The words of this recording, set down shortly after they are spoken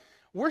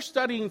We're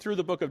studying through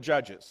the book of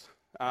Judges.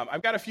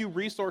 I've got a few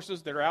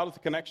resources that are out at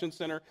the Connection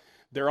Center.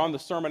 They're on the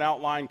sermon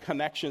outline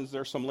connections.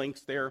 There's some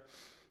links there.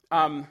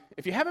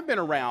 If you haven't been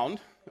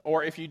around,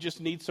 or if you just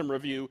need some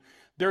review,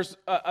 there's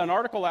an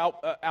article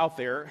out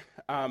there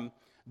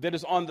that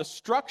is on the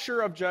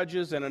structure of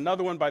Judges, and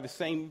another one by the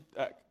same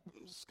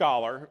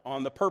scholar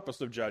on the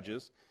purpose of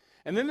Judges.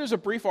 And then there's a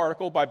brief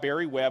article by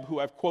Barry Webb, who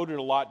I've quoted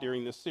a lot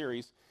during this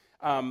series,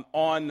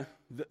 on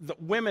the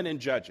women in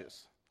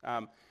Judges.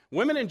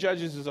 Women in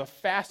Judges is a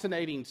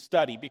fascinating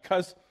study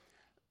because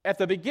at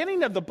the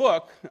beginning of the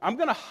book, I'm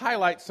going to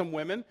highlight some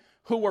women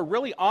who were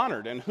really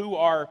honored and who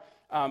are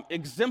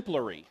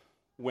exemplary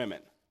women.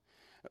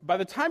 By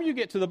the time you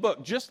get to the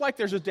book, just like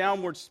there's a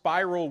downward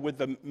spiral with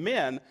the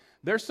men,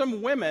 there's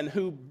some women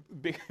who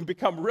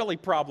become really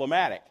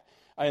problematic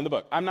in the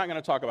book. I'm not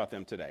going to talk about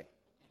them today.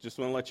 Just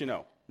want to let you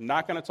know.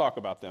 Not going to talk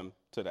about them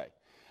today.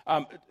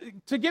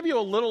 To give you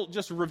a little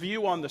just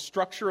review on the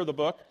structure of the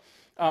book,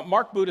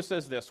 Mark Buddha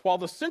says this: while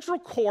the central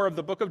core of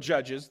the book of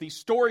Judges, these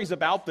stories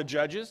about the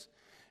judges,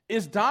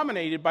 is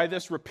dominated by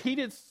this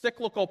repeated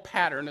cyclical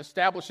pattern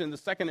established in the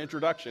second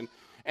introduction,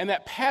 and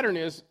that pattern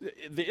is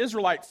the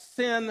Israelites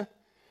sin.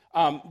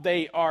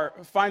 They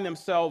find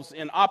themselves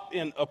in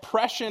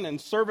oppression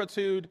and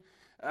servitude.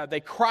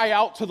 They cry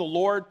out to the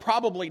Lord,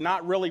 probably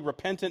not really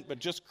repentant, but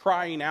just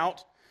crying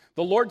out.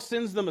 The Lord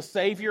sends them a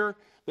Savior.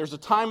 There's a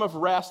time of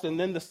rest, and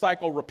then the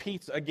cycle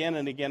repeats again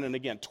and again and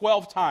again.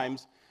 12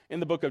 times in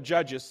the book of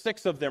Judges,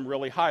 6 of them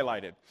really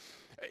highlighted.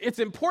 It's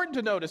important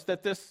to notice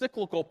that this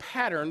cyclical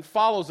pattern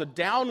follows a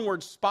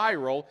downward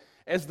spiral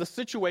as the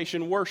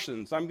situation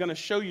worsens. I'm going to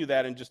show you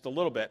that in just a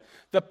little bit.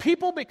 The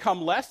people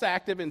become less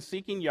active in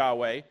seeking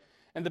Yahweh,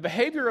 and the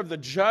behavior of the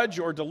judge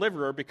or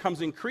deliverer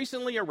becomes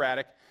increasingly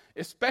erratic,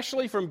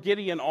 especially from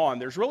Gideon on.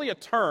 There's really a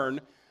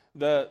turn.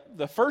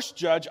 The first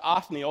judge,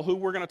 Othniel, who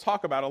we're going to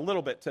talk about a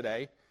little bit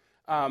today,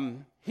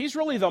 he's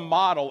really the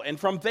model, and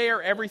from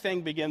there,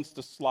 everything begins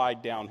to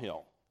slide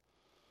downhill.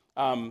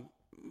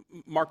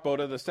 Mark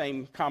Buddha, the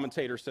same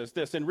commentator, says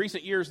this: in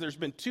recent years, there's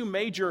been 2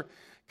 major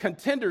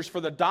contenders for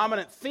the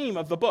dominant theme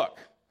of the book.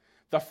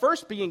 The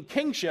first being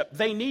kingship,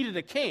 they needed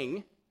a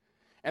king,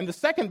 and the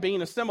second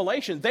being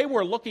assimilation, they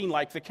were looking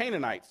like the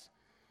Canaanites.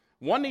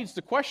 One needs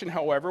to question,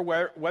 however,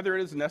 whether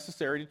it is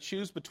necessary to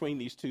choose between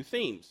these 2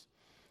 themes.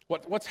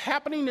 What's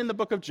happening in the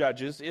book of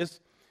Judges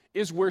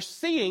is we're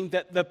seeing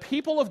that the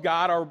people of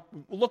God are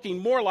looking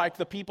more like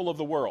the people of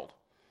the world.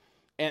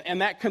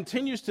 And that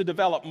continues to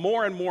develop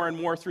more and more and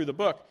more through the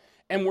book.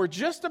 And we're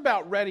just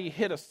about ready to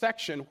hit a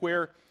section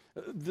where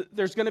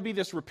there's going to be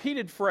this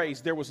repeated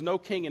phrase, there was no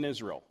king in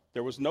Israel.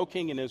 There was no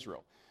king in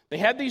Israel. They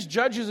had these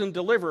judges and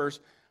deliverers,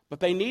 but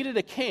they needed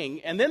a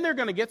king. And then they're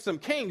going to get some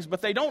kings,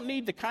 but they don't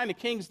need the kind of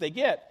kings they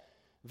get.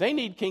 They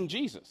need King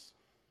Jesus.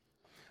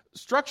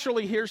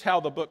 Structurally, here's how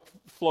the book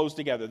flows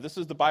together. This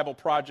is the Bible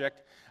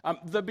Project.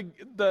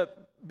 The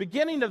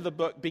beginning of the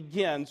book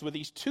begins with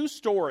these 2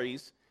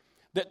 stories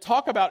that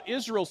talk about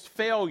Israel's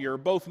failure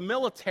both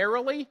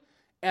militarily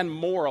and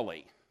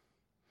morally.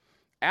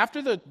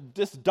 After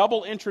this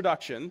double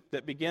introduction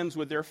that begins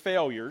with their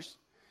failures,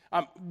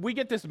 we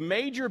get this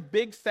major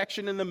big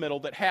section in the middle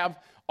that have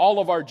all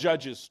of our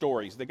judges'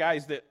 stories, the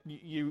guys that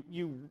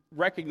you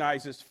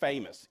recognize as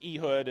famous,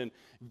 Ehud and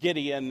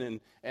Gideon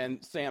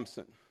and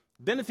Samson.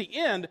 Then at the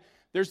end,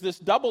 there's this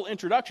double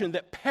introduction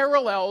that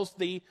parallels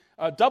the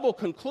double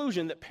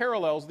conclusion that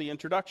parallels the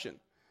introduction.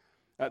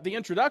 The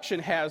introduction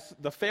has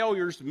the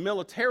failures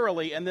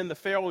militarily and then the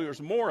failures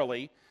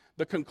morally.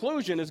 The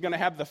conclusion is going to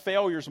have the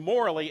failures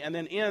morally and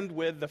then end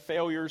with the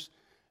failures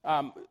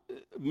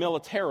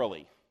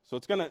militarily. So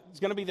it's going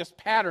to be this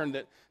pattern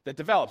that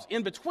develops.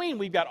 In between,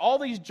 we've got all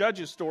these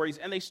judges' stories,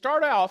 and they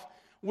start off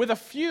with a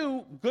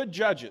few good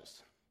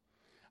judges.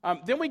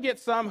 Then we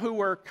get some who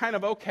were kind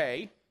of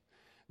okay.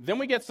 Then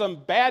we get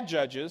some bad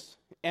judges,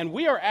 and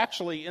we are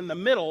actually in the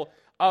middle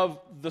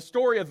of the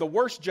story of the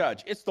worst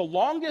judge. It's the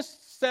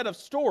longest set of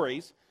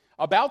stories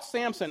about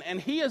Samson, and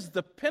he is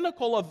the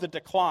pinnacle of the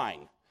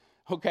decline.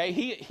 Okay,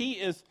 he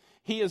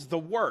is the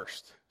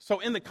worst. So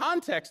in the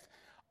context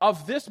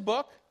of this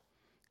book,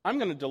 I'm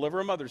going to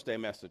deliver a Mother's Day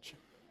message.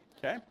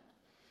 Okay?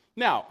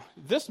 Now,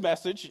 this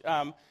message,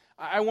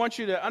 I want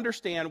you to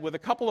understand with a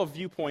couple of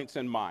viewpoints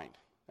in mind.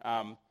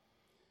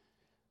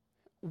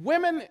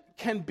 Women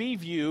can be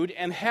viewed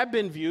and have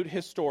been viewed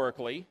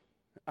historically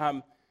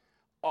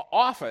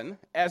often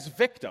as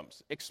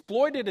victims,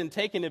 exploited and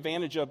taken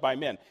advantage of by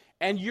men.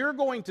 And you're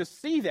going to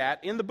see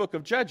that in the book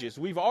of Judges.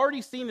 We've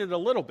already seen it a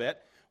little bit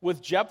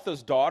with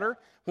Jephthah's daughter.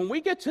 When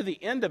we get to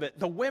the end of it,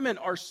 the women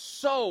are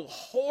so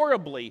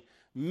horribly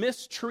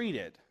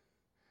mistreated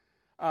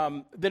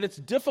that it's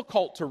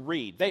difficult to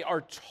read. They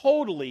are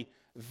totally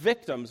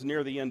victims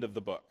near the end of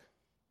the book.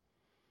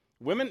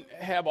 Women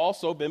have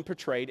also been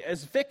portrayed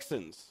as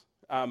vixens,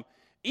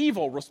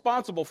 evil,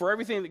 responsible for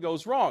everything that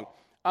goes wrong.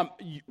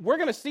 We're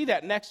going to see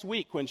that next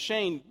week when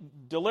Shane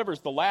delivers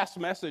the last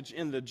message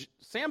in the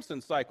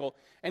Samson cycle,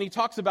 and he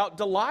talks about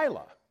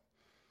Delilah.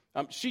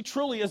 She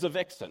truly is a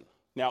vixen.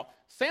 Now,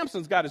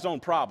 Samson's got his own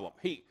problem.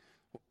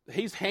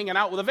 he's hanging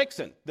out with a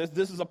vixen.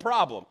 This is a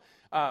problem.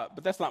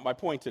 But that's not my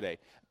point today.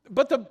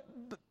 But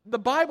the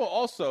Bible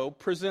also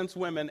presents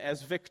women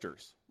as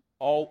victors,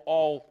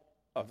 all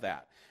of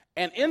that.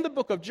 And in the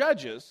book of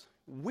Judges,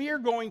 we're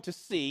going to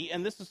see,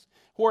 and this is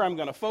where I'm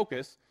going to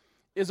focus,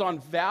 is on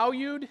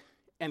valued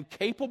and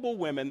capable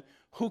women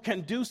who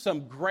can do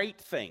some great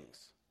things.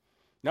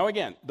 Now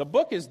again, the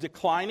book is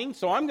declining,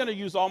 so I'm going to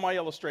use all my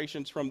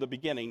illustrations from the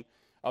beginning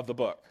of the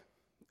book.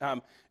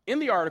 In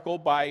the article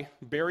by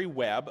Barry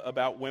Webb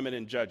about women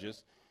in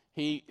Judges,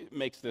 he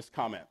makes this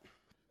comment.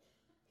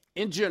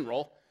 In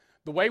general,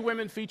 the way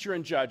women feature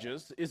in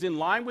Judges is in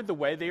line with the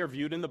way they are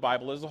viewed in the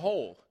Bible as a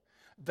whole.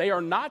 They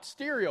are not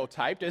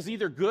stereotyped as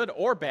either good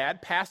or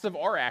bad, passive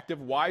or active,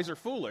 wise or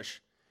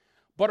foolish,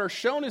 but are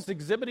shown as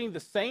exhibiting the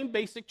same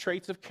basic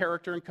traits of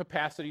character and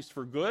capacities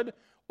for good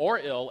or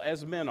ill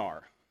as men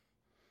are.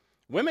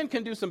 Women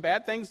can do some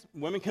bad things,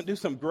 women can do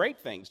some great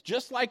things,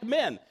 just like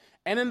men.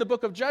 And in the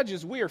book of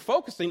Judges, we are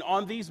focusing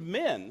on these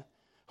men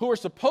who are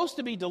supposed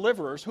to be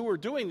deliverers, who are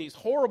doing these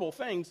horrible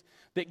things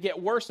that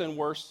get worse and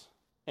worse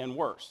and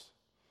worse.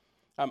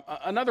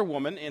 Another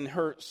woman in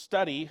her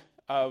study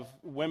of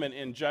women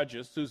in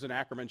Judges, Susan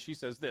Ackerman, she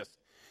says this: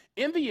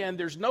 in the end,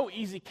 there's no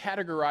easy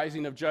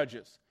categorizing of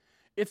judges.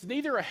 It's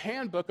neither a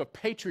handbook of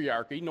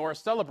patriarchy nor a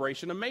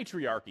celebration of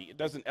matriarchy. It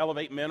doesn't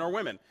elevate men or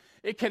women.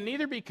 It can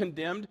neither be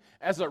condemned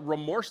as a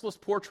remorseless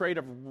portrait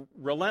of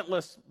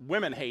relentless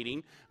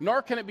women-hating,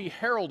 nor can it be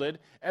heralded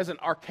as an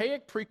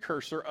archaic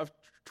precursor of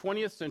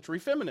 20th century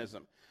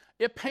feminism.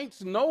 It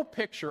paints no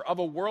picture of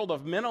a world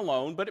of men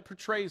alone, but it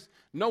portrays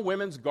no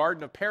women's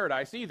garden of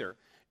paradise either.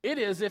 It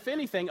is, if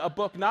anything, a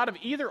book not of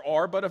either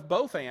or, but of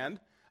both and,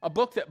 a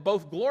book that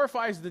both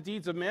glorifies the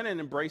deeds of men and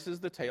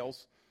embraces the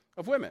tales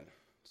of women.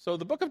 So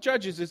the book of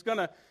Judges is going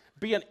to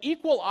be an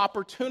equal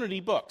opportunity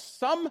book.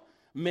 Some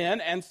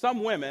men and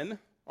some women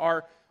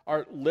are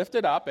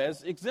lifted up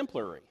as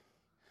exemplary.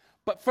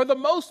 But for the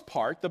most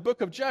part, the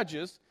book of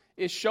Judges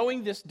is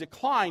showing this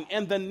decline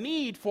and the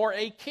need for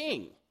a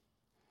king.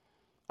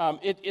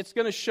 It's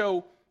going to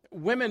show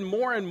women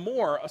more and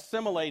more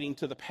assimilating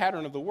to the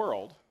pattern of the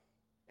world,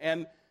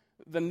 and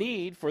the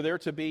need for there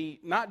to be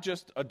not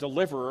just a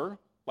deliverer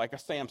like a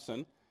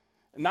Samson,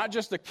 not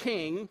just a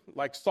king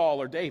like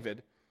Saul or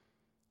David,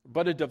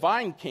 but a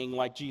divine king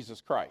like Jesus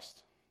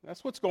Christ.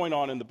 That's what's going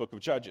on in the book of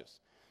Judges.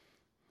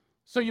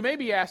 So you may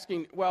be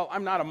asking, well,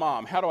 I'm not a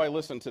mom. How do I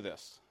listen to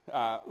this?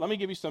 Let me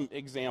give you some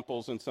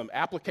examples and some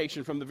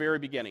application from the very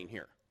beginning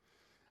here.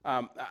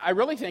 I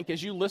really think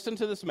as you listen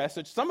to this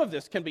message, some of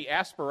this can be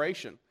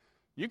aspiration.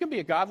 You can be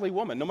a godly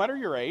woman, no matter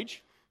your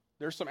age.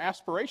 There's some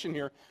aspiration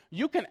here.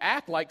 You can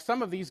act like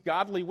some of these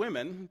godly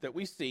women that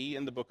we see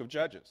in the book of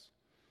Judges.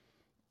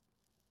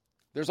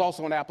 There's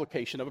also an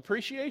application of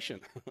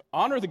appreciation.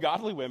 Honor the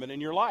godly women in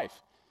your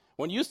life.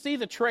 When you see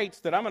the traits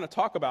that I'm going to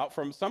talk about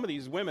from some of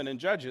these women in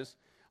Judges,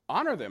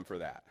 honor them for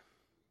that.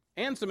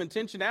 And some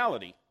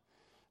intentionality.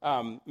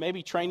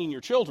 Maybe training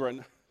your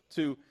children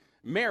to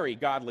marry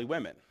godly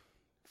women.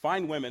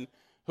 Find women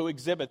who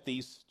exhibit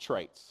these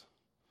traits.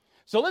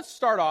 So let's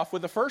start off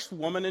with the first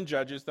woman in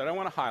Judges that I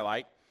want to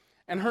highlight,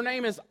 and her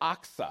name is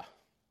Achsah.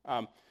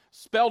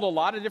 Spelled a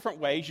lot of different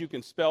ways. You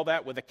can spell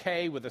that with a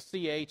K, with a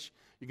CH.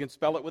 You can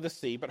spell it with a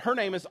C, but her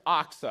name is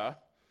Achsah,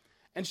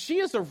 and she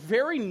is a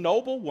very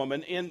noble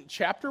woman in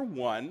chapter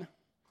 1,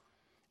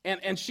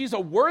 and she's a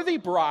worthy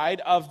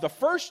bride of the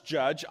first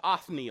judge,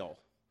 Othniel.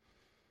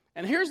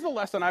 And here's the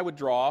lesson I would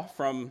draw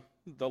from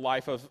the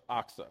life of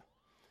Achsah.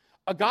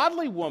 A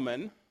godly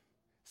woman,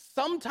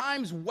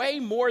 sometimes way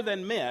more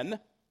than men,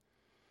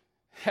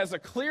 has a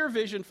clear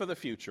vision for the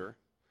future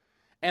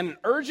and an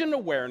urgent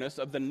awareness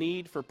of the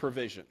need for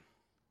provision.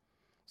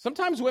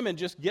 Sometimes women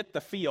just get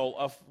the feel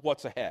of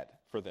what's ahead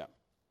for them.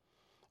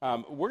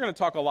 We're going to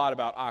talk a lot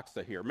about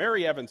Achsah here.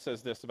 Mary Evans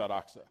says this about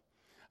Achsah.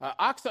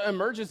 Achsah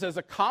emerges as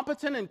a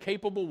competent and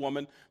capable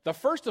woman, the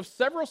first of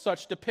several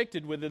such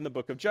depicted within the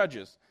book of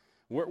Judges.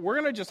 We're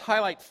going to just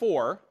highlight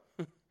 4,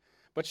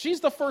 but she's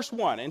the first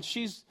one, and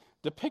she's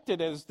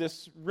depicted as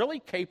this really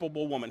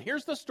capable woman.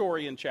 Here's the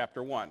story in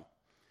chapter 1.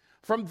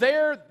 From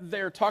there,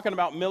 they're talking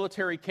about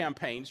military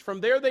campaigns.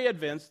 From there, they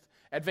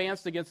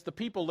advanced against the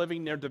people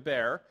living near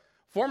Debir,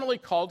 formerly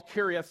called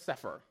Kiriath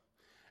Sepher.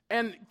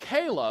 And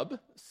Caleb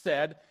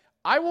said,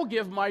 I will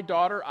give my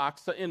daughter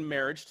Achsah in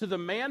marriage to the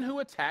man who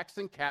attacks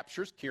and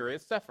captures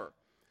Kiriath Sepher.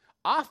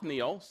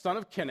 Othniel, son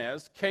of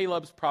Kenaz,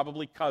 Caleb's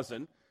probably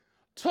cousin,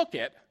 took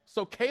it,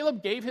 so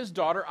Caleb gave his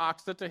daughter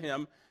Achsah to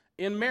him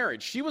in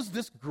marriage. She was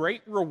this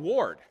great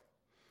reward.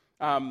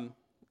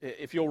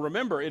 If you'll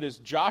remember, it is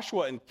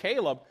Joshua and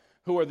Caleb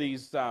who are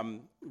these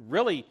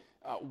really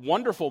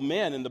wonderful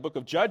men in the book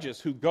of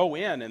Judges who go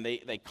in and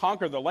they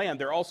conquer the land.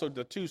 They're also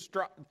the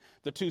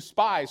two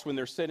spies when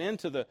they're sent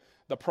into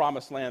the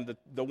promised land,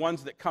 the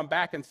ones that come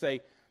back and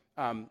say,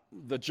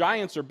 the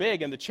giants are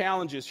big and the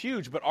challenge is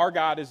huge, but our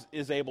God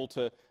is able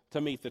to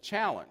meet the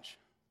challenge.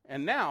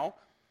 And now,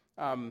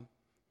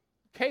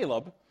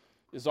 Caleb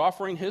is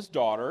offering his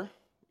daughter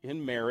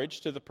in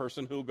marriage to the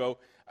person who will go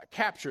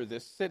capture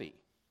this city.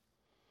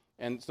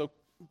 And so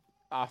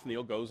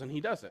Othniel goes and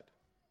he does it.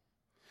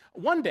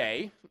 One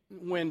day,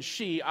 when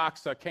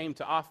Achsah, came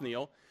to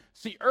Othniel,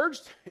 she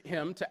urged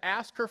him to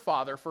ask her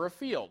father for a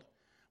field.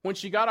 When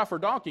she got off her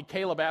donkey,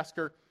 Caleb asked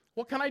her,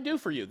 "What can I do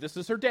for you?" This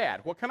is her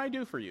dad. "What can I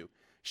do for you?"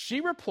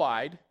 She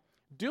replied,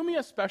 "Do me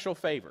a special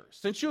favor.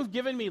 Since you have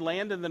given me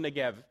land in the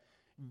Negev,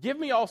 give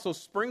me also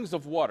springs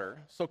of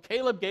water." So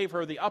Caleb gave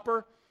her the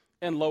upper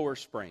and lower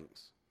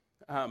springs.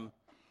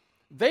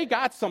 They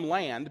got some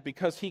land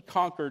because he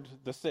conquered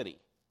the city.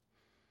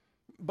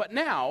 But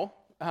now,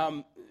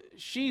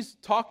 she's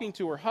talking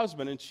to her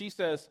husband, and she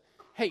says,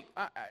 "Hey,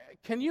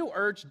 can you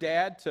urge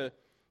Dad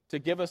to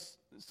give us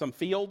some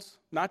fields?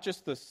 Not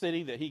just the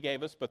city that he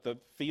gave us, but the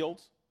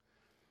fields."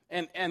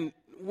 And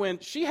when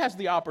she has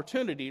the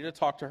opportunity to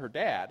talk to her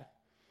dad,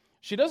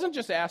 she doesn't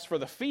just ask for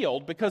the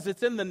field because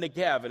it's in the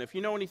Negev. And if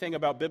you know anything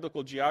about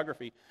biblical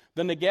geography,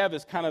 the Negev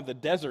is kind of the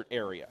desert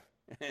area.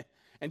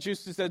 And she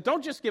said,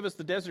 "Don't just give us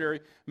the desert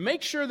area.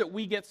 Make sure that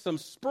we get some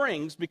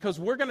springs because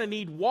we're going to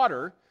need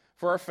water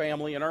for our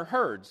family and our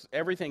herds."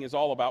 Everything is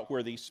all about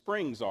where these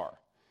springs are.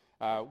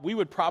 We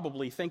would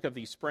probably think of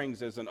these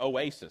springs as an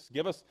oasis.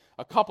 Give us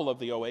a couple of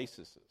the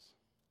oases.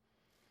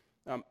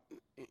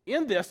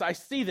 In this, I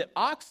see that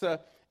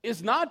Achsah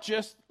is not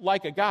just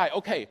like a guy,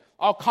 "Okay,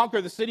 I'll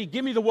conquer the city,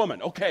 give me the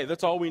woman. Okay,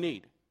 that's all we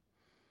need."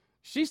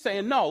 She's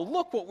saying, "No,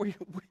 look,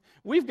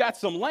 we've got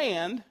some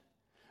land.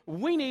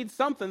 We need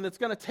something that's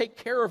going to take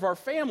care of our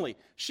family."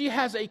 She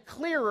has a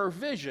clearer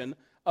vision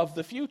of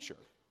the future.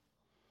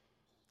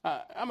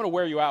 I'm going to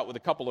wear you out with a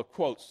couple of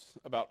quotes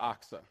about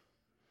Achsah.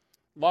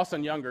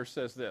 Lawson Younger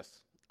says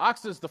this: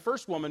 "Achsah is the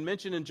first woman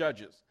mentioned in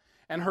Judges,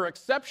 and her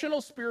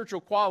exceptional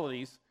spiritual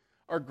qualities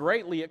are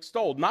greatly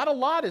extolled." Not a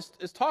lot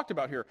is talked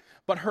about here,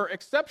 but her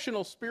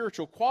exceptional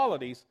spiritual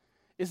qualities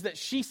is that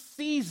she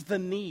sees the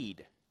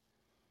need,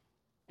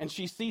 and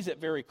she sees it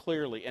very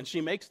clearly, and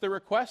she makes the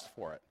request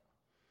for it.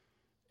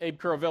 Abe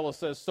Kuravilla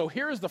says, "So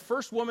here is the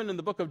first woman in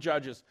the book of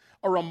Judges,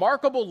 a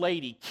remarkable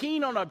lady,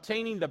 keen on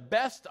obtaining the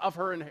best of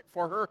her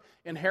for her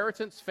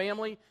inheritance,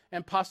 family,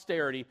 and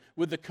posterity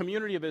with the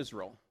community of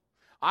Israel.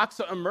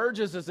 Achsah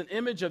emerges as an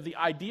image of the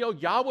ideal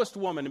Yahwist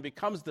woman and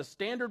becomes the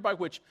standard by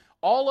which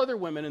all other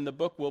women in the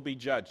book will be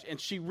judged." And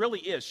she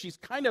really is. She's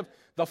kind of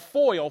the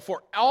foil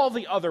for all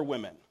the other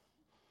women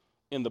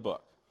in the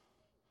book.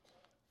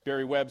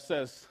 Barry Webb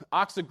says,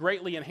 "Achsah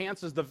greatly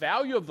enhances the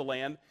value of the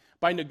land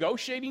by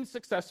negotiating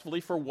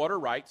successfully for water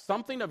rights,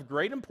 something of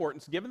great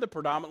importance given the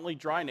predominantly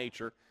dry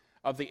nature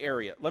of the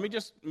area." Let me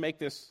just make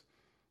this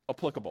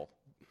applicable.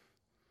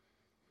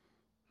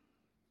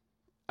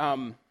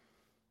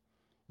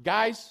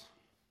 Guys,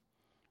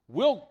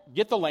 we'll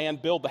get the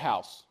land, build the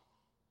house.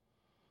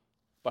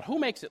 But who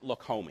makes it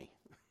look homey?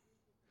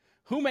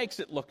 Who makes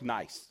it look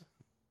nice?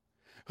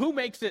 Who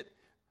makes it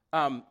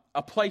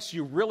a place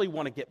you really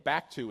want to get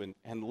back to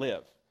and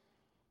live?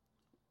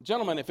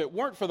 Gentlemen, if it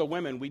weren't for the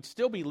women, we'd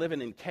still be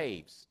living in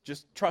caves.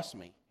 Just trust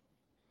me.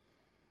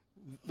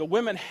 The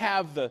women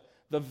have the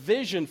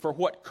vision for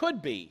what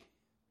could be.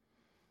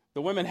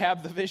 The women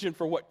have the vision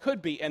for what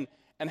could be and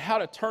how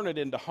to turn it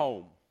into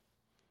home.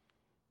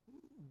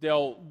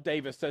 Dale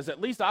Davis says,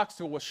 "At least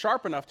Achsah was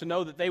sharp enough to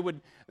know that they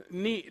would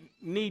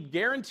need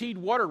guaranteed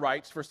water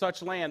rights for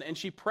such land, and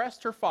she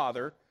pressed her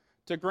father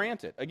to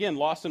grant it." Again,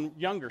 Lawson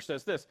Younger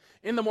says this: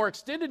 "In the more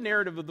extended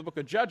narrative of the book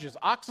of Judges,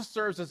 Achsah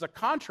serves as a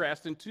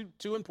contrast in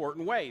two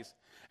important ways.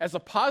 As a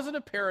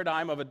positive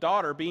paradigm of a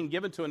daughter being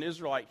given to an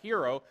Israelite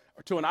hero,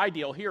 or to an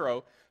ideal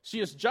hero, she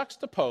is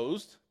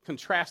juxtaposed,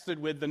 contrasted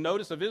with the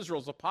notice of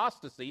Israel's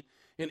apostasy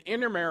in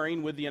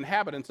intermarrying with the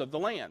inhabitants of the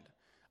land.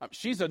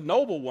 She's a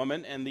noble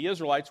woman, and the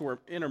Israelites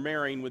were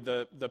intermarrying with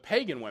the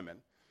pagan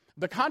women.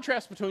 The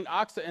contrast between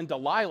Achsah and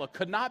Delilah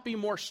could not be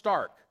more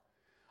stark.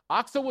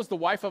 Achsah was the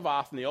wife of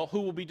Othniel,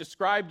 who will be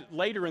described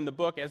later in the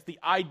book as the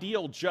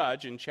ideal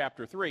judge in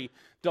chapter 3.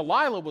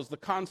 Delilah was the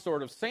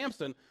consort of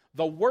Samson,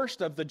 the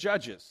worst of the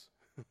judges."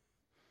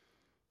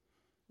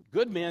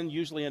 Good men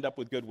usually end up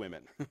with good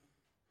women.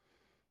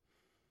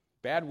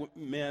 Bad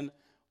men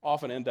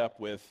often end up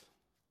with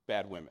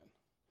bad women.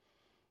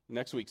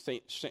 Next week,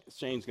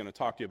 Shane's going to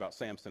talk to you about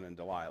Samson and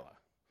Delilah.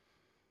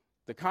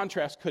 The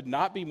contrast could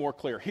not be more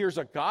clear. Here's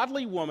a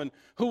godly woman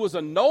who was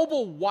a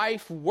noble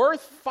wife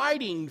worth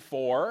fighting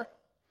for,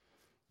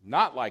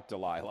 not like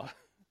Delilah.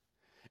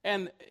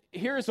 And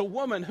here's a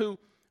woman who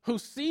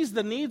sees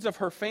the needs of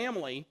her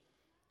family,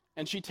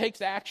 and she takes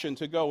action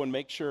to go and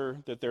make sure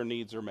that their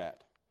needs are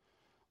met.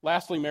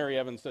 Lastly, Mary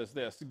Evans says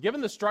this: "Given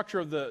the structure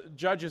of the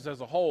Judges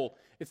as a whole,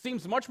 it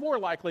seems much more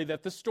likely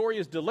that this story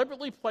is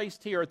deliberately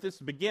placed here at this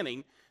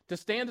beginning to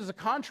stand as a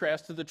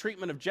contrast to the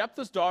treatment of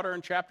Jephthah's daughter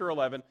in chapter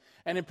 11,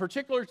 and in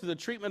particular to the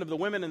treatment of the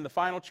women in the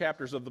final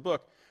chapters of the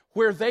book,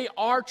 where they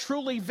are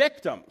truly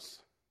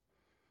victims."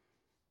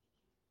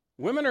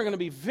 Women are going to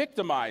be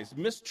victimized,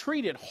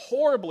 mistreated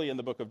horribly in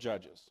the book of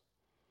Judges.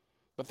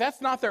 But that's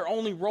not their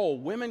only role.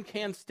 Women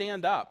can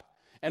stand up.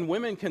 And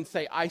women can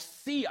say, "I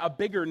see a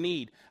bigger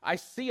need. I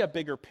see a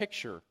bigger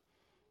picture,"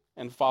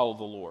 and follow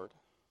the Lord.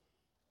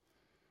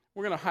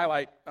 We're going to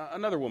highlight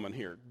another woman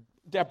here,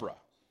 Deborah.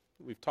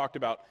 We've talked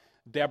about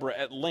Deborah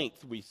at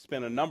length. We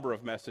spent a number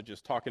of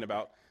messages talking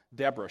about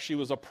Deborah. She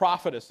was a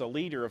prophetess, a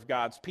leader of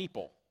God's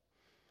people.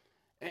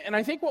 And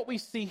I think what we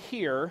see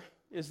here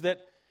is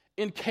that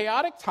in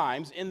chaotic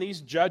times, in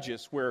these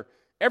judges where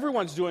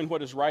everyone's doing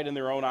what is right in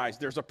their own eyes,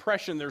 there's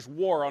oppression, there's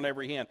war on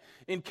every hand.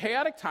 In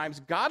chaotic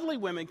times, godly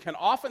women can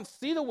often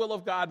see the will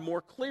of God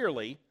more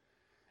clearly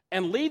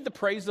and lead the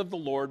praise of the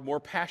Lord more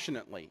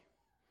passionately.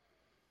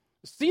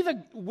 See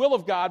the will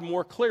of God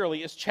more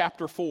clearly is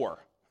chapter 4.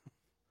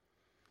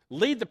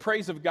 Lead the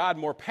praise of God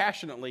more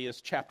passionately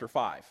is chapter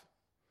 5.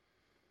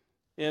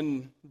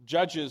 In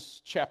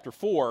Judges chapter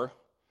 4,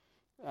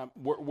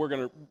 we're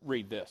going to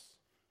read this.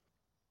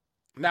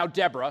 Now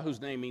Deborah,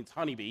 whose name means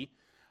honeybee,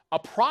 a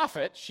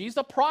prophet, she's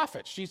a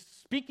prophet. She's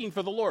speaking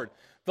for the Lord.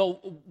 The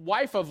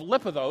wife of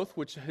Lipithoth,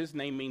 which his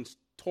name means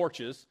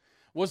torches,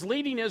 was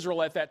leading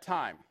Israel at that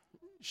time.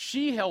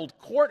 She held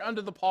court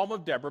under the palm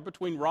of Deborah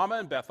between Ramah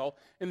and Bethel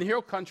in the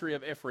hill country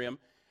of Ephraim,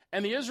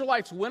 and the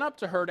Israelites went up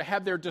to her to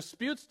have their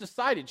disputes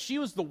decided. She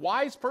was the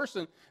wise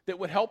person that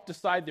would help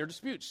decide their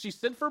disputes. She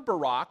sent for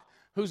Barak,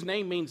 whose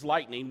name means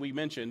lightning. We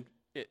mentioned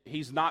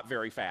he's not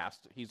very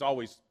fast. He's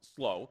always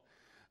slow.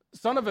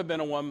 Son of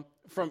Abinoam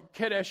from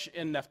Kadesh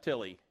in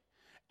Naphtali,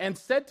 and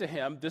said to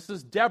him, this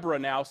is Deborah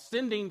now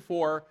sending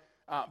for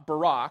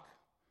Barak,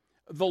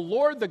 the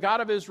Lord, the God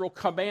of Israel,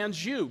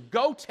 commands you,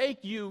 go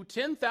take you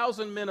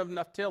 10,000 men of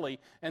Naphtali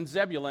and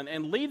Zebulun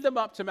and lead them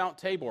up to Mount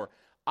Tabor.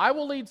 I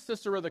will lead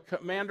Sisera, the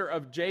commander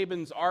of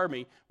Jabin's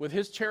army, with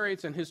his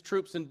chariots and his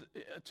troops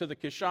to the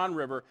Kishon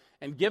River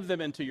and give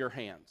them into your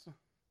hands.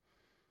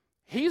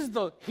 He's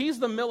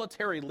the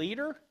military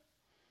leader,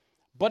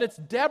 but it's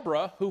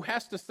Deborah who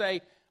has to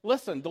say,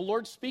 listen, the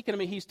Lord's speaking to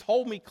me. He's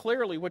told me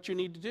clearly what you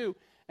need to do.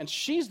 And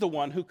she's the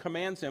one who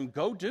commands him,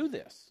 go do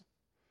this.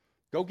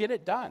 Go get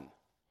it done.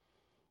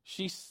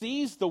 She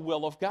sees the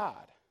will of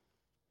God.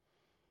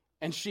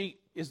 And she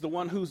is the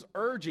one who's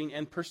urging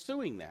and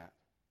pursuing that.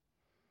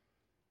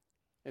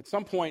 At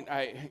some point,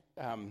 I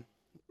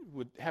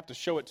would have to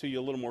show it to you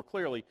a little more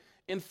clearly.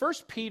 In 1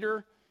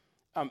 Peter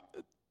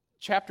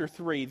chapter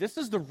 3, this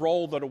is the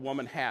role that a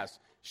woman has.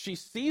 She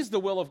sees the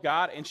will of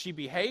God, and she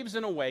behaves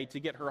in a way to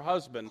get her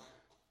husband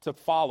to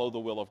follow the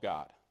will of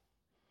God.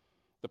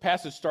 The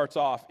passage starts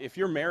off, if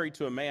you're married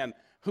to a man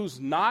who's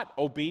not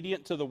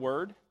obedient to the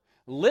word,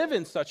 live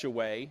in such a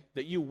way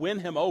that you win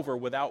him over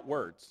without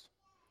words.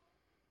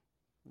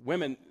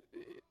 Women,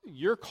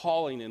 your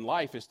calling in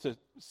life is to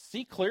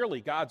see clearly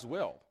God's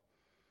will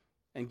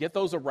and get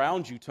those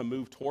around you to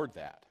move toward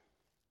that.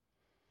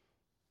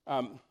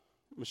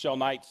 Michelle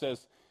Knight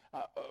says,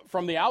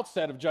 from the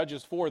outset of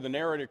Judges 4, the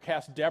narrator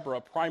cast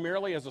Deborah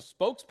primarily as a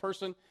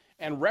spokesperson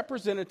and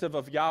representative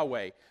of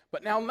Yahweh.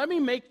 But now let me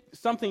make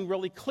something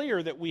really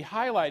clear that we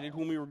highlighted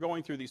when we were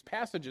going through these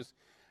passages.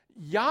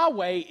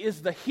 Yahweh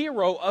is the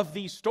hero of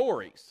these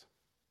stories.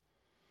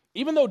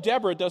 Even though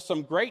Deborah does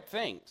some great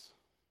things,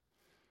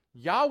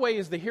 Yahweh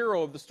is the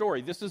hero of the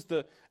story. This is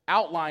the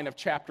outline of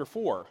chapter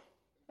 4.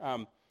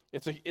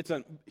 It's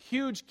a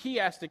huge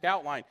chiastic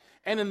outline.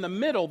 And in the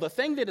middle, the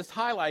thing that is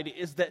highlighted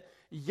is that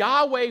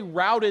Yahweh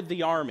routed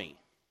the army.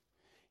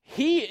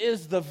 He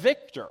is the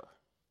victor.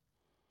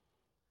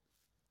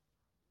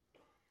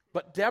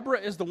 But Deborah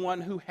is the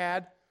one who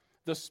had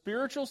the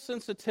spiritual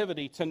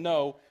sensitivity to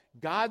know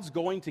God's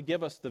going to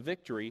give us the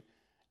victory,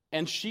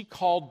 and she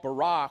called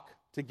Barak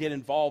to get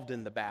involved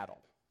in the battle.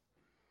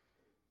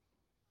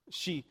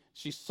 She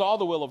saw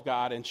the will of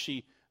God, and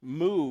she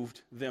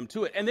moved them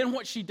to it. And then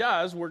what she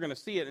does, we're going to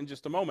see it in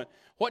just a moment,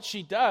 what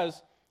she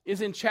does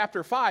is in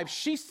chapter 5,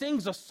 she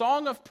sings a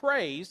song of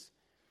praise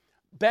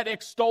that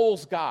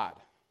extols God.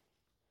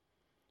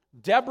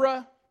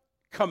 Deborah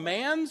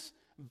commands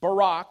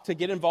Barak to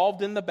get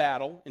involved in the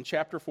battle in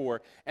chapter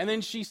 4, and then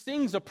she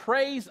sings a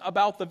praise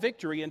about the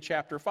victory in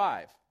chapter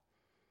 5.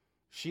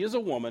 She is a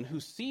woman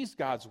who sees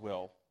God's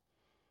will,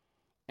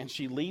 and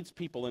she leads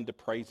people into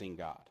praising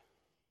God.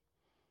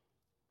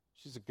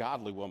 She's a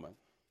godly woman.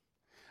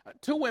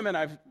 Two women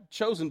I've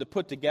chosen to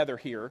put together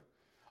here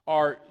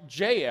are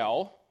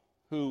Jael,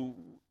 who,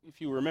 if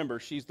you remember,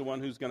 she's the one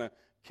who's going to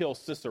kill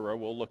Sisera.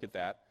 We'll look at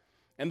that.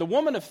 And the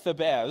woman of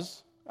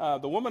Thebez.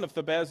 The woman of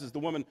Thebez is the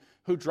woman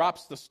who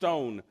drops the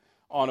stone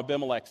on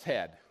Abimelech's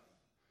head.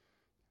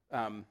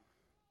 At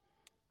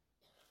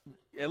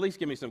least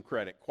give me some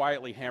credit.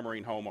 Quietly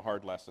hammering home a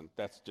hard lesson.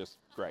 That's just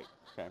great.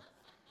 Okay.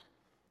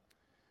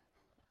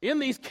 In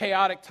these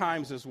chaotic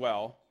times as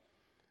well,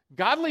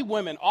 godly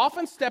women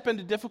often step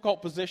into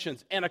difficult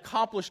positions and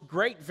accomplish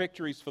great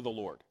victories for the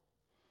Lord.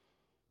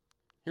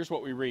 Here's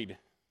what we read.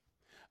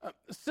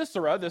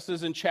 Sisera, this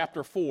is in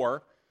chapter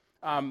 4,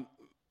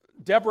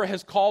 Deborah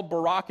has called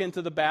Barak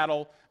into the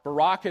battle.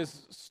 Barak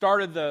has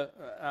started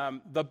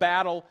the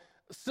battle.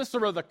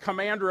 Sisera, the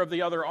commander of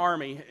the other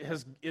army,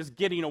 is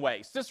getting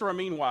away. Sisera,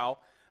 meanwhile,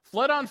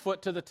 fled on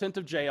foot to the tent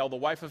of Jael, the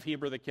wife of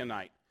Heber the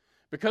Kenite.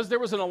 Because there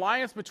was an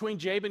alliance between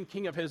Jabin,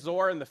 king of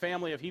Hazor, and the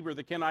family of Heber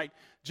the Kenite,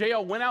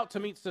 Jael went out to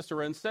meet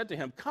Sisera and said to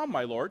him, "Come,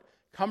 my lord,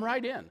 come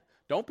right in.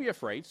 Don't be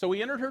afraid." So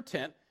he entered her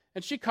tent,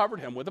 and she covered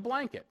him with a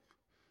blanket.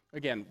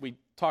 Again, we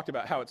talked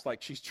about how it's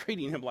like she's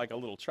treating him like a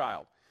little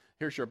child.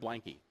 Here's your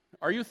blankie.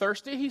 Are you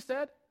thirsty, he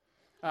said.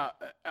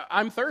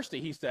 I'm thirsty,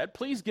 he said.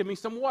 Please give me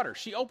some water.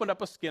 She opened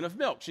up a skin of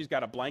milk. She's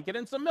got a blanket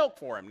and some milk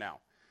for him now.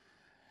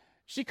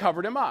 She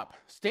covered him up.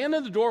 Stand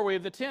in the doorway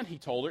of the tent, he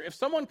told her. If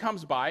someone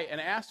comes by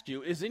and asks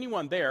you, is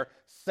anyone there?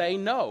 Say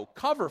no.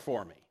 Cover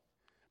for me.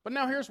 But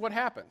now here's what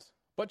happens.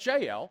 But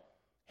Jael,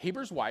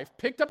 Heber's wife,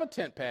 picked up a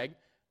tent peg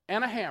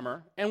and a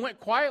hammer and went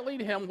quietly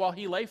to him while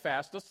he lay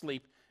fast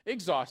asleep,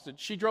 exhausted.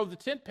 She drove the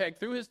tent peg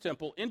through his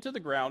temple into the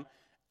ground,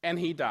 and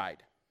he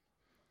died.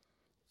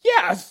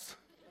 Yes!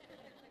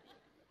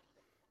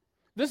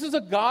 This is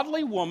a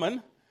godly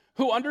woman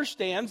who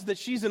understands that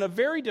she's in a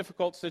very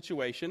difficult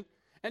situation,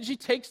 and she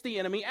takes the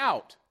enemy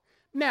out.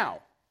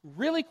 Now,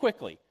 really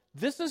quickly,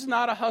 this is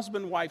not a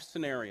husband-wife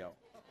scenario.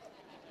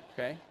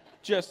 Okay?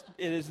 It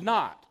is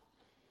not.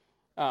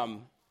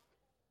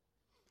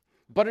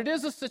 But it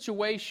is a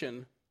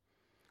situation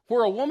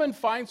where a woman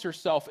finds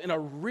herself in a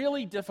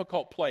really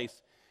difficult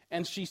place,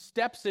 and she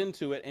steps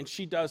into it, and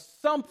she does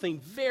something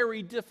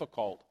very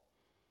difficult,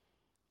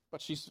 but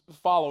she's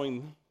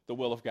following the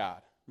will of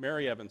God.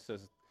 Mary Evans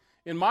says,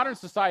 in modern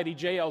society,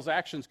 Jael's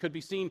actions could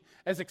be seen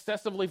as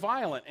excessively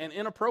violent and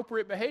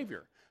inappropriate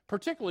behavior,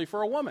 particularly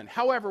for a woman.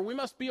 However, we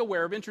must be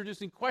aware of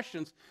introducing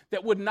questions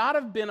that would not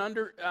have been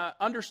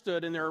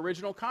understood in their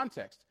original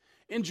context.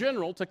 In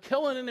general, to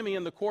kill an enemy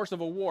in the course of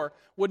a war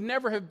would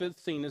never have been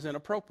seen as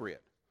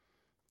inappropriate.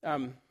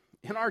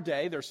 In our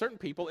day, there are certain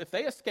people, if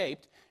they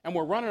escaped and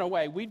were running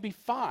away, we'd be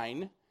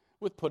fine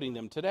with putting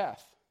them to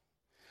death.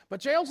 But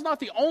Jael's not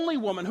the only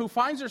woman who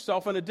finds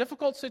herself in a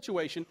difficult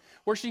situation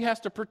where she has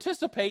to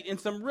participate in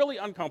some really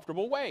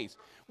uncomfortable ways.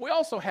 We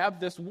also have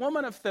this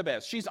woman of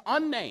Thebez. She's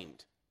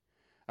unnamed.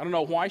 I don't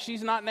know why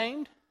she's not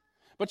named,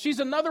 but she's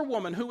another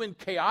woman who in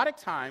chaotic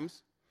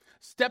times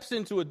steps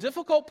into a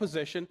difficult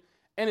position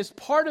and is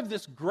part of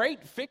this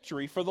great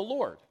victory for the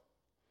Lord.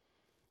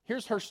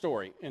 Here's her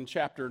story in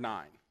chapter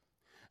 9.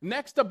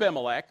 Next,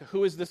 Abimelech,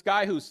 who is this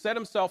guy who set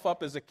himself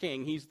up as a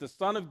king. He's the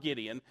son of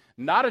Gideon,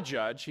 not a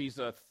judge. He's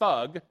a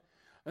thug.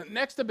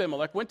 Next,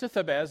 Abimelech went to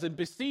Thebez and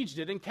besieged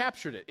it and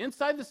captured it.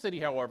 Inside the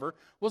city, however,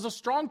 was a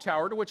strong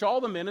tower to which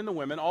all the men and the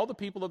women, all the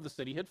people of the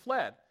city had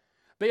fled.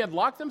 They had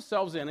locked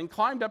themselves in and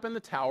climbed up in the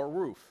tower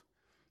roof.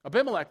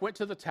 Abimelech went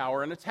to the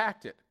tower and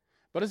attacked it.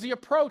 But as he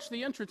approached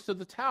the entrance to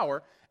the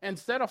tower and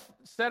set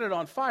it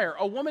on fire,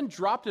 a woman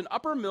dropped an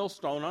upper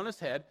millstone on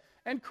his head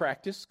and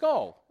cracked his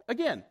skull.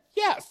 Again,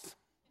 yes!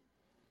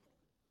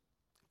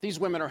 These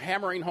women are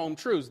hammering home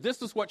truths.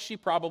 This is what she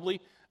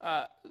probably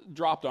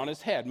dropped on his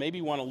head.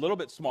 Maybe one a little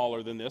bit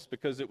smaller than this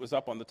because it was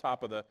up on the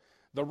top of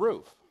the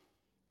roof.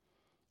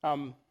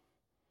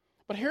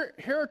 But here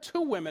are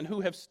two women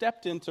who have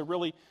stepped into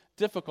really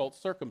difficult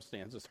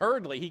circumstances.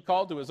 Hurriedly, he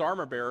called to his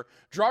armor bearer,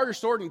 "Draw your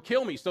sword and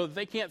kill me so that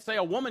they can't say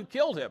a woman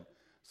killed him."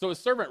 So his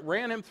servant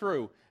ran him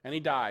through, and he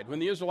died. When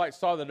the Israelites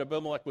saw that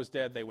Abimelech was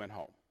dead, they went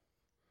home.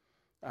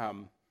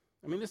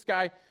 This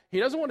guy, he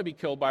doesn't want to be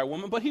killed by a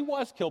woman, but he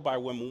was killed by a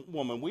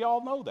woman. We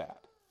all know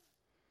that.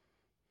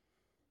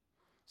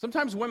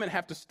 Sometimes women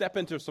have to step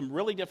into some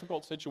really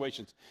difficult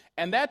situations,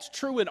 and that's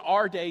true in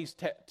our days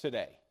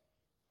today.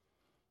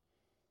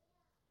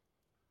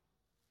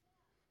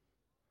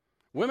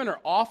 Women are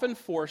often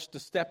forced to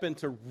step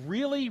into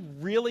really,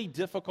 really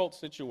difficult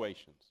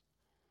situations.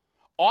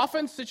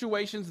 Often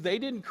situations they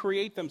didn't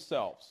create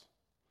themselves.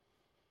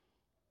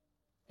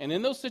 And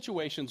in those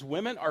situations,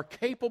 women are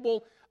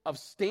capable of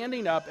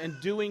standing up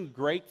and doing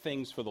great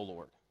things for the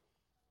Lord.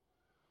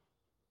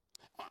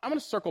 I'm going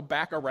to circle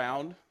back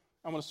around.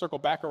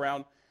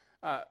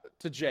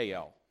 To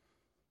Jael,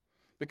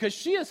 because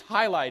she is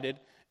highlighted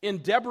in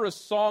Deborah's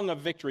song of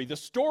victory. The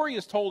story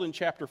is told in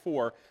chapter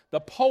 4. The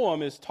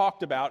poem is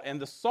talked about,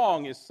 and the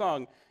song is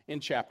sung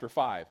in chapter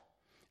 5.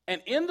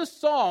 And in the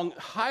song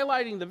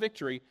highlighting the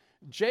victory,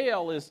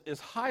 Jael is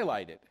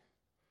highlighted.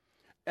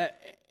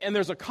 And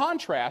there's a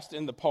contrast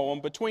in the poem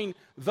between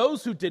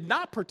those who did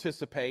not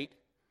participate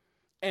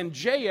and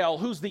Jael,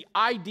 who's the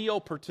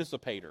ideal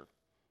participator.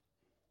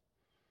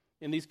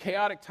 In these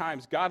chaotic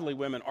times, godly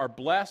women are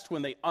blessed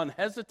when they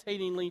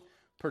unhesitatingly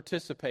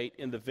participate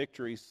in the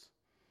victories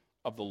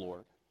of the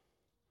Lord.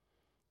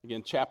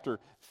 Again, chapter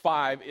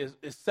 5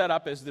 is set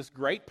up as this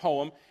great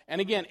poem.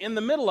 And again, in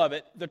the middle of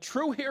it, the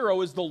true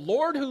hero is the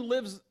Lord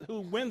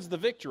who wins the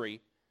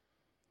victory.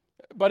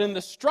 But in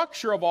the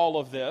structure of all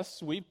of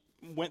this, we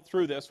went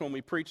through this when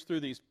we preached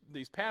through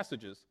these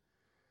passages.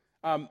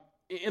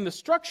 In the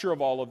structure of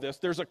all of this,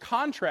 there's a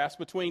contrast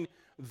between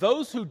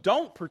those who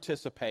don't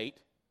participate,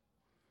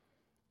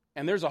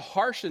 and there's a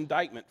harsh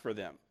indictment for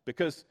them,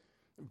 because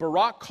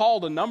Barak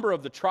called a number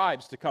of the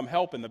tribes to come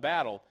help in the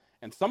battle,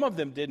 and some of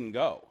them didn't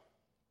go.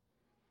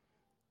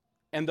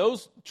 And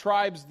those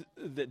tribes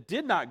that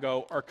did not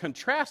go are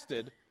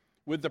contrasted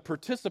with the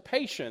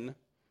participation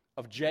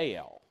of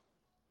Jael.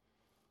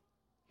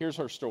 Here's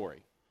her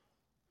story.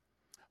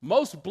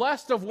 Most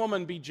blessed of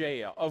women be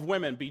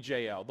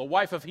Jael, the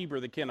wife of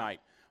Heber the Kenite,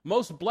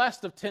 most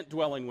blessed of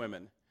tent-dwelling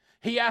women.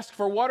 He asked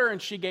for water,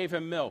 and she gave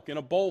him milk. In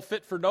a bowl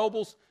fit for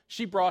nobles,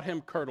 she brought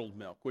him curdled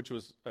milk, which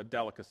was a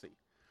delicacy.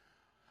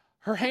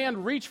 Her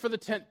hand reached for the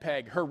tent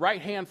peg, her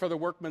right hand for the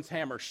workman's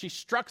hammer. She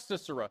struck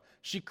Sisera.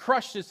 She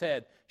crushed his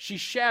head. She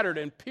shattered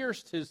and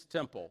pierced his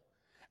temple.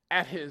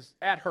 At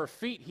her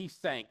feet he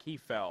sank, he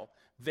fell.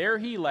 There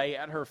he lay.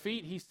 At her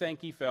feet he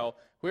sank, he fell.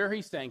 Where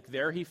he sank,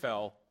 there he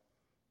fell,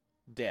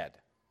 dead.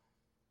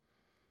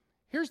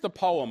 Here's the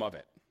poem of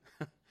it.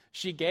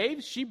 She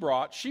gave, she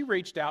brought, she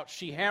reached out,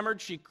 she hammered,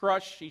 she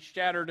crushed, she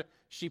shattered,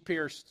 she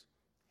pierced,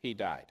 he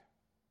died.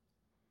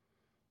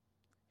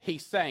 He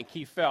sank,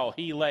 he fell,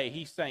 he lay,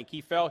 he sank, he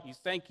fell, he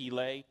sank, he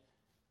lay,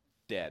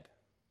 dead.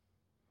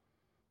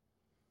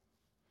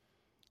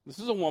 This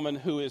is a woman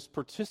who is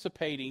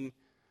participating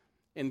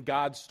in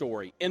God's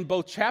story. In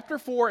both chapter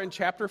 4 and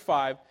chapter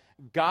 5,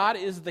 God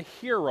is the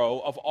hero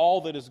of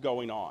all that is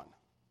going on.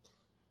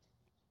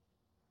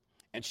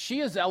 And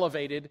she is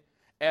elevated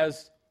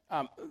as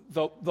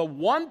the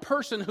one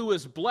person who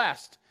is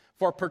blessed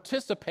for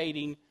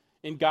participating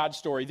in God's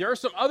story. There are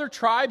some other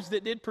tribes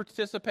that did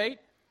participate.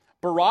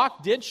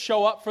 Barak did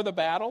show up for the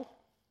battle,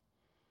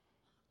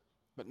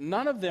 but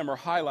none of them are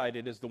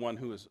highlighted as the one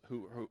who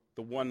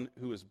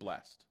is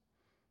blessed.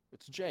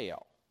 It's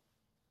Jael,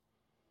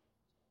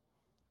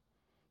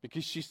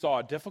 because she saw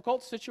a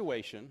difficult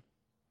situation,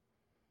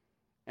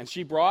 and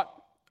she brought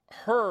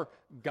her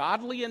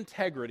godly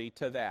integrity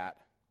to that,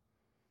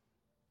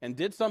 and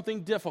did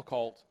something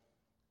difficult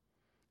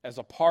as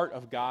a part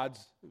of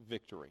God's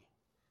victory.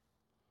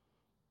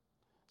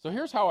 So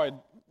here's how I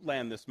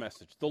land this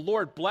message. The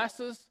Lord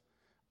blesses,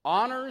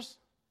 honors,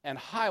 and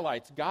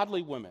highlights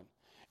godly women.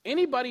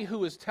 Anybody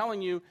who is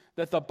telling you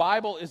that the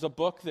Bible is a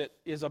book that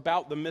is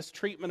about the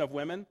mistreatment of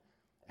women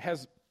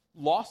has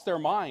lost their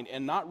mind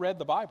and not read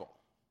the Bible.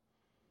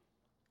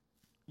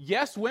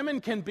 Yes,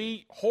 women can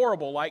be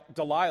horrible like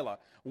Delilah.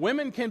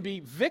 Women can be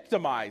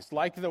victimized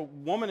like the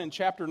woman in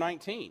chapter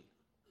 19.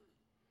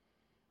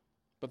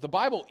 But the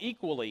Bible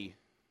equally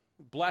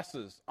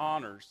blesses,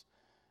 honors,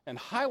 and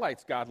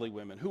highlights godly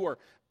women who are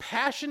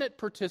passionate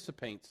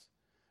participants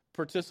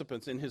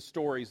in his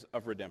stories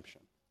of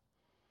redemption.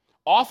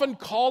 Often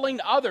calling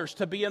others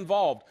to be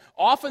involved,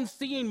 often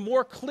seeing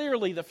more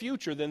clearly the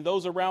future than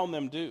those around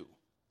them do,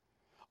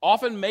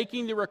 often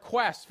making the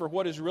request for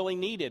what is really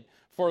needed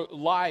for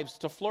lives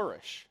to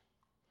flourish.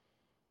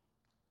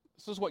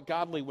 This is what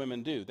godly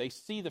women do. They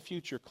see the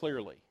future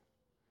clearly.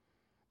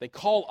 They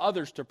call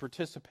others to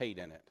participate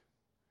in it.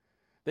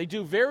 They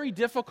do very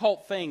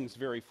difficult things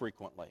very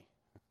frequently.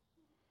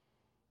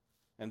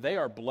 And they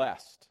are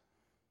blessed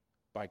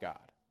by God.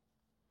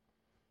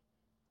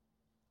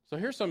 So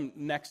here's some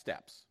next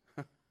steps.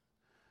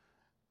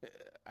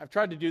 I've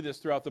tried to do this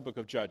throughout the book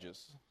of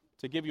Judges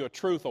to give you a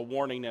truth, a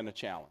warning, and a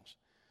challenge.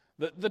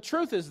 The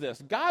truth is this: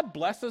 God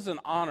blesses and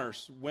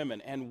honors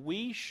women, and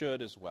we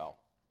should as well.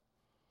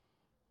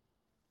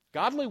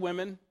 Godly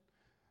women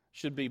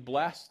should be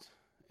blessed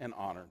and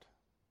honored.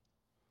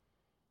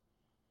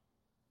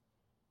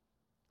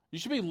 You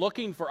should be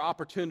looking for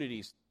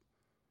opportunities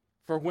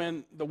for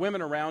when the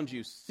women around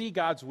you see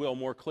God's will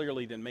more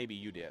clearly than maybe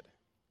you did.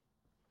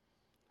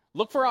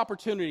 Look for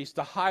opportunities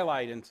to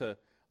highlight and to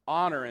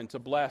honor and to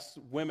bless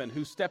women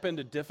who step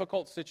into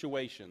difficult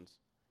situations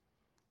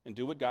and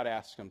do what God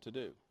asks them to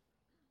do.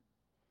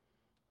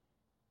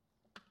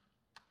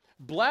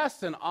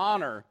 Bless and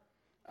honor,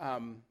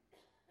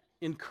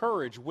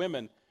 encourage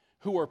women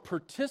who are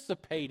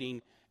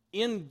participating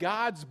in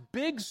God's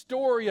big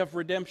story of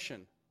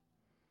redemption.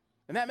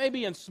 And that may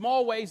be in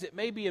small ways, it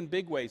may be in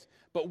big ways.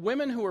 But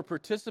women who are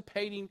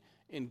participating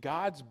in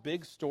God's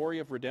big story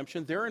of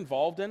redemption, they're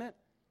involved in it.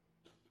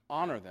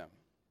 Honor them.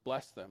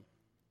 Bless them.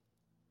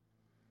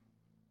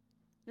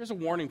 Here's a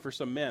warning for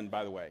some men,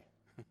 by the way.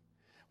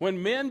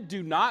 When men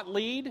do not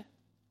lead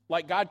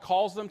like God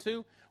calls them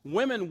to,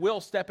 women will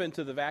step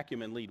into the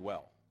vacuum and lead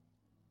well.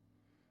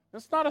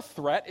 That's not a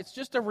threat, it's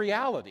just a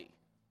reality.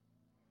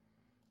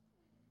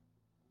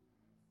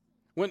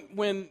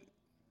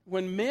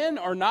 When men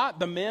are not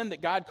the men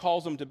that God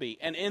calls them to be,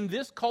 and in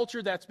this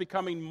culture that's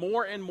becoming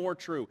more and more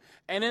true,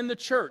 and in the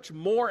church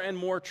more and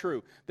more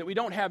true, that we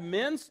don't have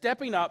men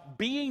stepping up,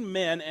 being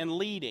men, and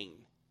leading.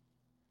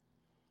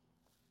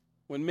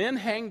 When men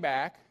hang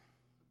back,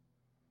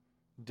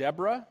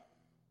 Deborah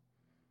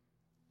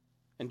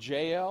and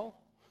Jael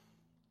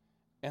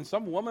and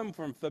some woman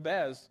from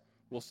Thebez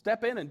will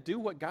step in and do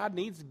what God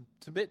needs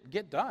to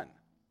get done.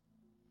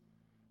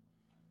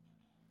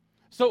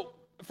 So,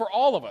 for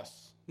all of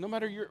us, no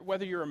matter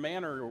whether you're a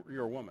man or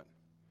you're a woman,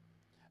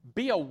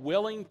 be a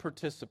willing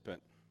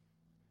participant.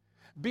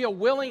 Be a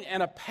willing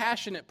and a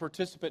passionate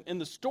participant in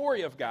the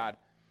story of God.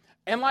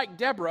 And like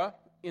Deborah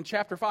in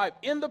chapter 5,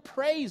 in the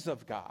praise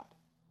of God.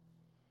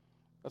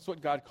 That's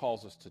what God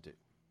calls us to do.